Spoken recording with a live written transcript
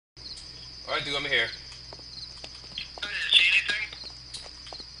Alright, dude, I'm here. Did you see anything?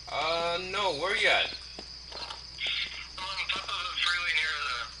 No, where are you at? I'm on top of the freeway near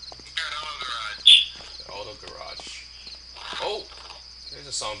an auto garage. The auto garage. Oh! There's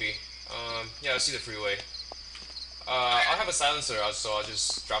a zombie. Yeah, I see the freeway. I'll have a silencer out, so I'll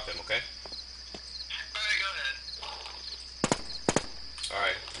just drop him, okay? Alright, go ahead.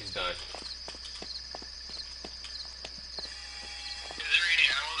 Alright, he's done. Is there any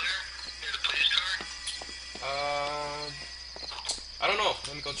ammo there? Near the police car? I don't know.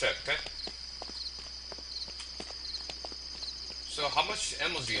 Let me go check, okay? So, how much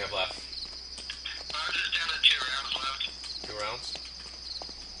ammo do you have left? I'm just down to 2 rounds left. 2 rounds?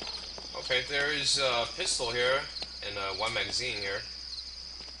 Okay, there is a pistol here and one magazine here.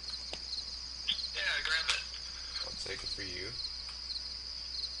 Yeah, grab it. I'll take it for you.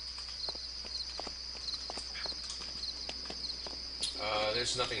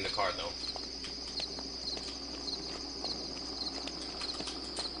 There's nothing in the car though.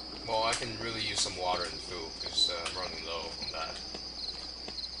 Well, I can really use some water and food because I'm running low on that.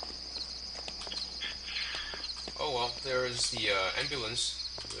 Oh well, there is the ambulance.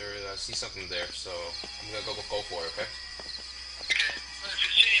 I see something there, so I'm gonna go for it, okay? Okay. Well, if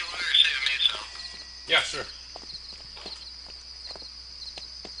you see any water, save me some. Yeah, sure.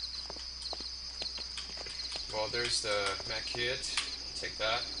 Well, there's the Mac kit. Take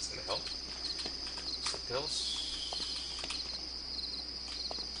that. It's gonna help. Some pills.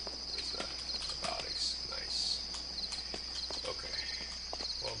 Where's that? Antibiotics. Nice. Okay.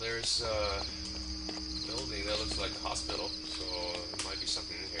 Well, there's a building that looks like a hospital, so there might be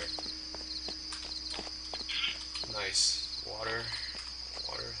something in here. Nice. Water.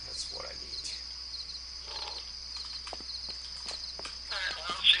 Water. That's what I need. Alright, well,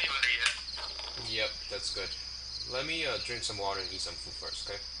 I don't see anybody yet. Yep, that's good. Let me drink some water and eat some food first,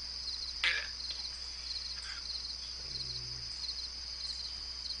 okay? Okay.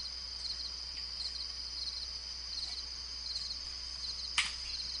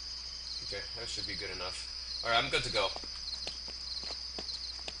 Okay, that should be good enough. Alright, I'm good to go.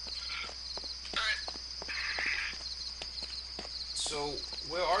 Alright. So,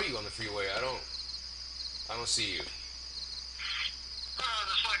 where are you on the freeway? I don't see you. Just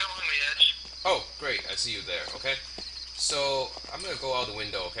like along the edge. Oh, great, I see you there, okay? So, I'm gonna go out the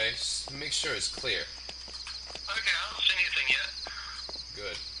window, okay? Just make sure it's clear. Okay, I don't see anything yet.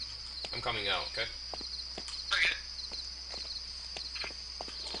 Good. I'm coming out, okay? Okay.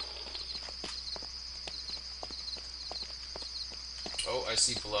 Oh, I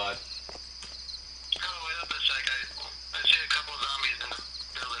see blood. Oh, wait up a sec. I see a couple of zombies in the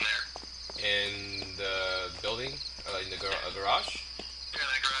building there. In the building? In the garage? Yeah,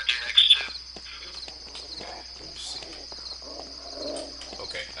 that garage you're next to. Okay, let me see.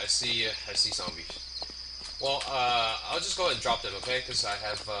 Okay, I see zombies. Well, I'll just go ahead and drop them, okay? Because I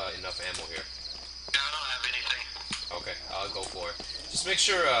have enough ammo here. No, I don't have anything. Okay, I'll go for it. Just make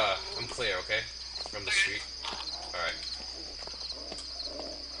sure I'm clear, okay? From the street. Alright.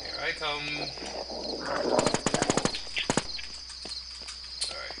 Here I come.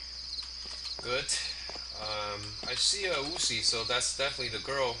 Alright. Good. I see a Uzi, so that's definitely the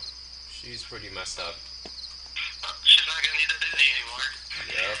girl. She's pretty messed up. Oh, she's not gonna need the Disney anymore.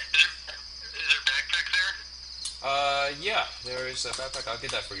 Yep. Is there a backpack there? Yeah, there is a backpack. I'll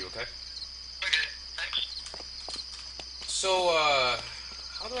get that for you, okay? Okay, thanks. So,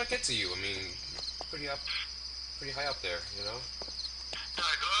 how do I get to you? I mean, pretty high up there, you know? Go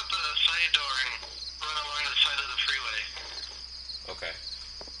out the side door and run along the side of the freeway. Okay.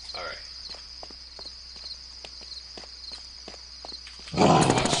 Alright.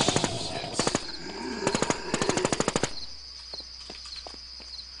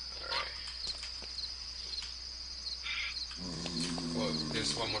 Well,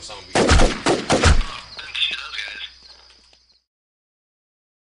 there's one more zombie.